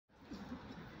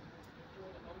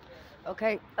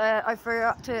Okay, I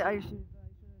forgot to. I should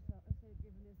have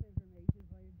given this information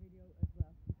via video as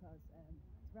well because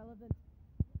it's relevant.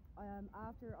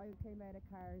 After I came out of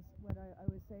cars when I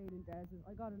was staying in Desmond,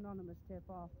 I got anonymous tip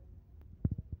off.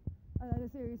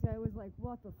 And seriously, I was like,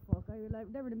 what the fuck?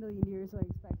 Never in a million years I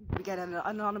expected to get an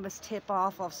anonymous tip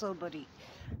off of somebody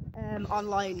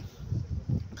online.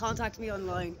 Contacted me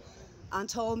online and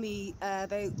told me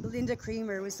about Linda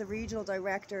Creamer was the regional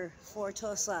director for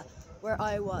Tussa where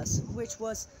I was,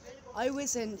 I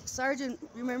was in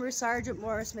remember Sergeant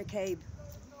Maurice McCabe,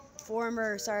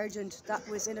 former sergeant that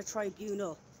was in a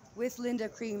tribunal with Linda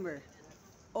Creamer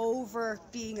over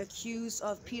being accused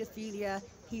of paedophilia.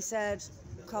 He said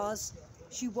because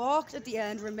she walked at the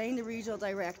end, remained the regional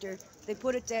director, they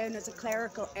put it down as a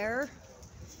clerical error.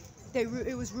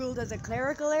 It was ruled as a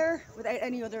clerical error without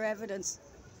any other evidence.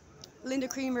 Linda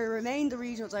Creamer remained the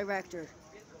regional director,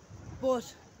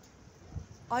 but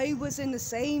I was in the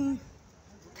same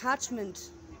catchment,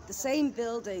 the same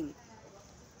building,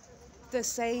 the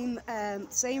same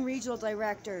regional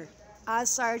director as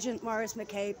Sergeant Maurice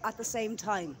McCabe at the same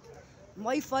time.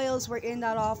 My files were in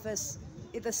that office.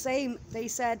 The same. They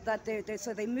said that they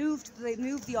moved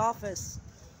the office,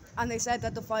 and they said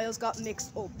that the files got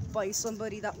mixed up by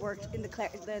somebody that worked in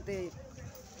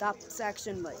that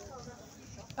section, like.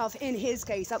 In his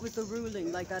case, that was the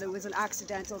ruling, like that it was an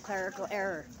accidental clerical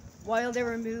error while they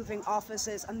were moving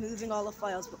offices and moving all the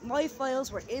files. But my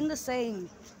files were in the same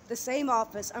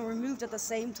office and were moved at the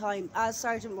same time as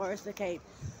Sergeant Maurice McCabe.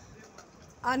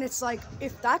 And it's like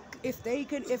if there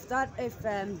could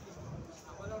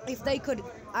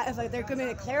be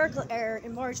a clerical error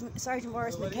in Sergeant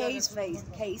Maurice McCabe's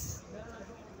case,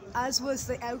 as was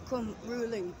the outcome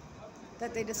ruling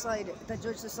that the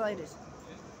judge decided,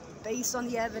 based on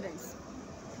the evidence,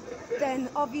 then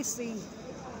obviously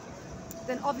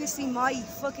my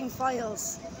fucking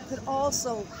files could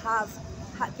also have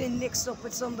been mixed up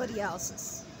with somebody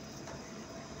else's.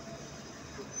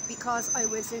 Because I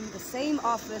was in the same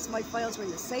office, my files were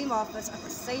in the same office at the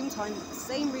same time, the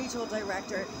same regional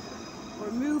director,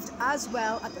 were moved as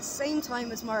well at the same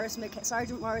time as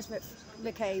Sergeant Maurice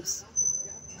McCabe's,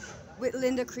 with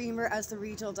Linda Creamer as the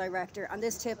regional director. And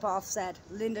this tip-off said,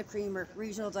 Linda Creamer,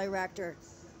 regional director,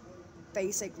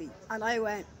 basically. And I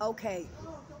went, okay.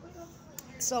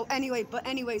 So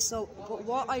but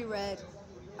what I read,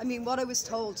 what I was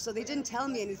told, so they didn't tell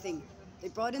me anything. They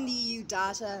brought in the EU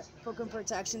data fucking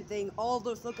protection thing. All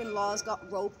the fucking laws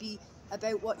got ropey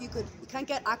about what you can't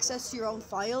get access to your own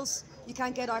files. You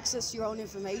can't get access to your own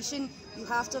information. You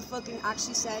have to fucking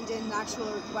actually send in an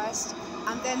actual request.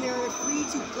 And then they're free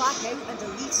to black out and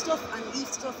delete stuff and leave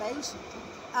stuff out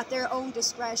at their own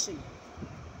discretion.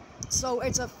 So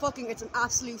it's an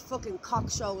absolute fucking cock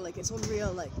show. Like, it's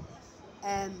unreal, like.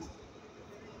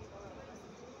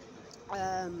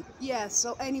 Yeah,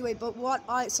 so anyway,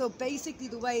 so basically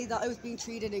the way that I was being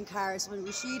treated in cars when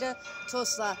Rashida,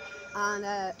 Tussa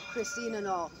and Christine and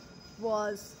all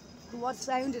was, what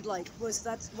sounded like was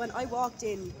that when I walked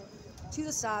in to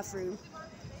the staff room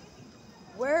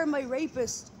where my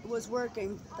rapist was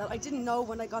working, that I didn't know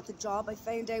when I got the job, I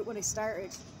found out when I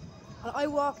started. And I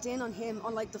walked in on him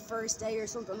on like the first day or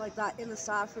something like that in the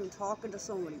staff room talking to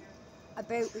somebody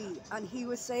about me, and he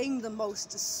was saying the most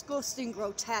disgusting,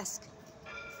 grotesque,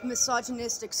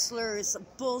 misogynistic slurs,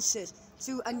 bullshit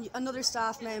to another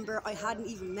staff member I hadn't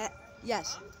even met yet,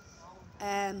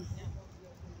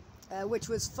 which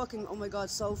was fucking, oh my god,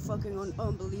 so fucking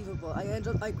unbelievable.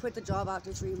 I quit the job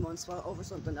after 3 months over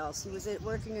something else. He was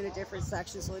working in a different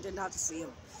section, so I didn't have to see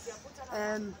him.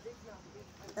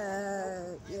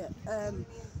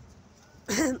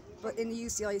 But in the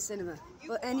UCI cinema.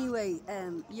 But anyway,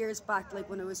 years back, like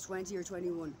when I was 20 or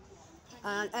 21,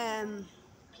 and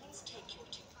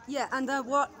yeah, and the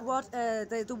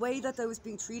way that I was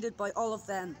being treated by all of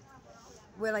them,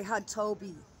 when I had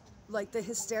Toby, like the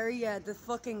hysteria, the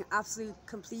fucking absolute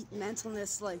complete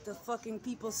mentalness, like the fucking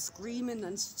people screaming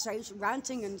and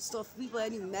ranting and stuff, people I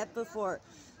hadn't even met before.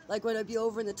 Like when I'd be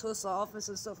over in the Tussa office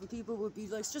and stuff, and people would be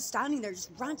like just standing there,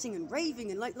 just ranting and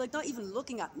raving, and like not even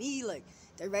looking at me, like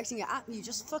directing it at me,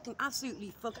 just fucking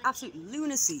absolute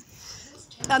lunacy.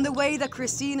 And the way that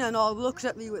Christina and all looked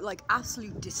at me with like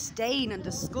absolute disdain and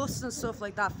disgust and stuff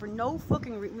like that for no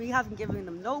fucking we haven't given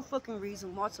them no fucking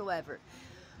reason whatsoever.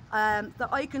 That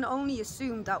I can only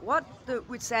assume that what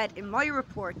was said in my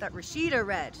report that Rashida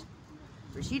read.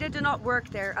 Rashida did not work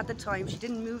there at the time. She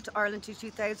didn't move to Ireland to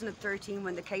 2013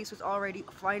 when the case was already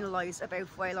finalised about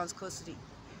Fwelon's custody.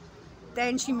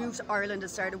 Then she moved to Ireland and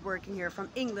started working here from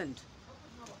England.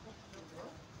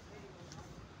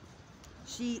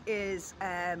 She is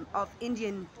of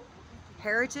Indian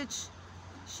heritage.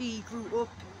 She grew up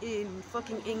in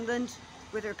fucking England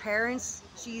with her parents.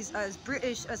 She's as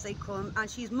British as they come, and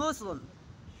she's Muslim.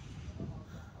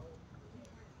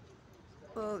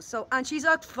 Oh, and she's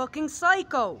a fucking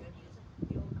psycho.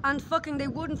 And fucking, they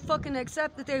wouldn't fucking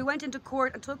accept that. They went into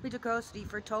court and took me to custody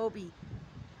for Toby.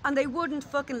 And they wouldn't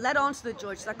fucking let on to the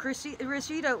judge that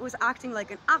Rashida was acting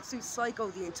like an absolute psycho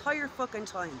the entire fucking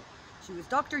time. She was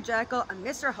Dr. Jekyll and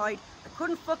Mr. Hyde. I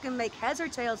couldn't fucking make heads or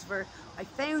tails of her. I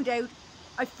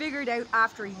figured out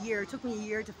after a year, it took me a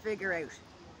year to figure out,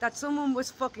 that someone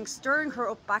was fucking stirring her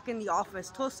up back in the office,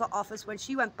 Tulsa office, when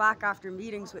she went back after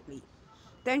meetings with me.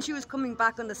 Then she was coming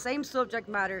back on the same subject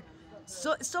matter,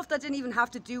 stuff that didn't even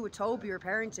have to do with Toby or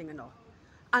parenting and all,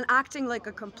 and acting like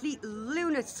a complete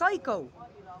lunatic psycho.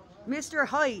 Mr.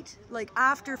 Hyde, like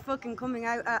after fucking coming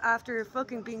out, after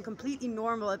fucking being completely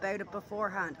normal about it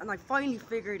beforehand, and I finally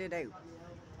figured it out,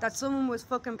 that someone was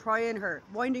fucking prying her,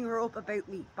 winding her up about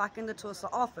me back in the Tulsa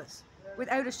office,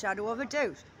 without a shadow of a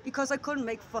doubt, because I couldn't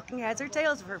make fucking heads or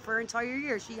tails of her for an entire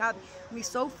year. She had me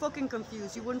so fucking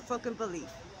confused, you wouldn't fucking believe.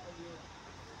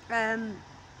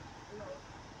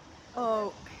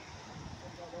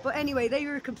 But anyway, they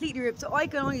were completely ripped, so I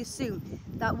can only assume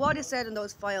that what is said in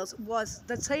those files was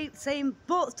the same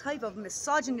type of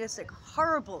misogynistic,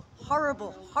 horrible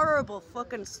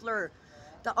fucking slur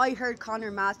that I heard Connor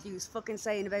Matthews fucking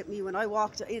saying about me when I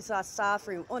walked into that staff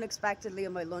room unexpectedly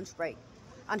on my lunch break,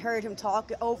 and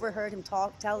overheard him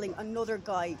telling another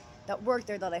guy that worked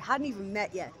there that I hadn't even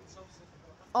met yet,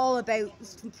 all about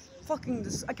fucking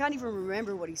this. I can't even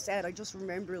remember what he said. I just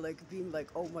remember like being like,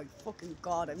 oh my fucking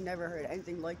god, I've never heard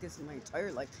anything like this in my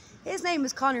entire life. His name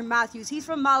is Connor Matthews. He's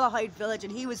from Malahide Village,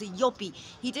 and he was a yuppie.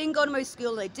 He didn't go to my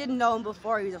school, and I didn't know him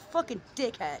before. He was a fucking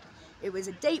dickhead. It was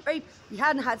a date rape. We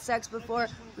hadn't had sex before.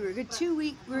 We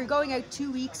were going out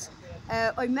 2 weeks.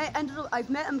 I've met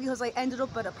him because I ended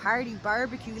up at a party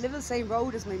barbecue. We live on the same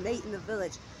road as my mate in the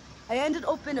village. I ended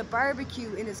up in a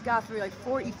barbecue in his gaff for like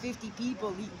 40, 50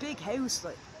 people. Big house,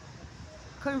 like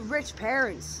kind of rich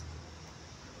parents.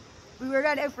 We were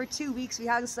out for 2 weeks. We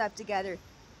hadn't slept together.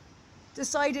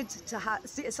 Decided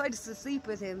to sleep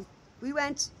with him. We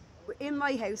went in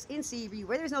my house in Seabury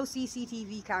where there's no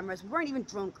CCTV cameras. We weren't even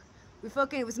drunk.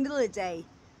 It was the middle of the day,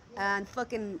 and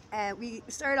fucking we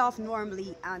started off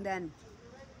normally, and then.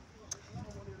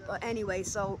 But anyway,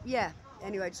 so yeah.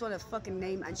 Anyway, I just want to fucking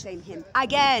name and shame him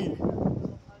again.